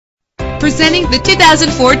Presenting the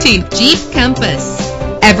 2014 Jeep Compass.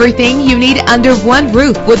 Everything you need under one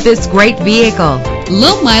roof with this great vehicle.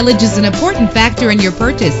 Low mileage is an important factor in your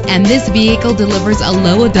purchase, and this vehicle delivers a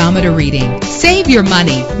low odometer reading. Save your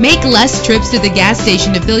money. Make less trips to the gas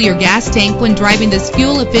station to fill your gas tank when driving this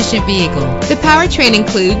fuel-efficient vehicle. The powertrain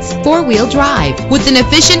includes four-wheel drive with an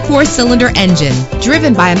efficient four-cylinder engine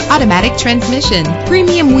driven by an automatic transmission.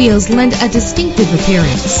 Premium wheels lend a distinctive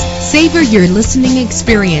appearance. Savor your listening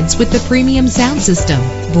experience with the premium sound system.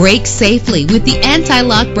 Brake safely with the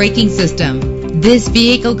anti-lock braking system. This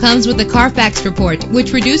vehicle comes with a Carfax report,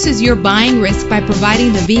 which reduces your buying risk by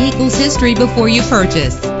providing the vehicle's history before you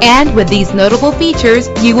purchase. And with these notable features,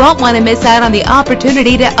 you won't want to miss out on the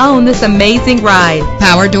opportunity to own this amazing ride.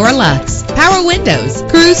 Power door locks, power windows,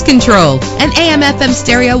 cruise control, an AM/FM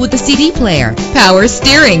stereo with a CD player, power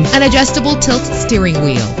steering, an adjustable tilt steering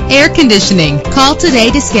wheel, air conditioning. Call today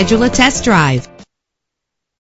to schedule a test drive.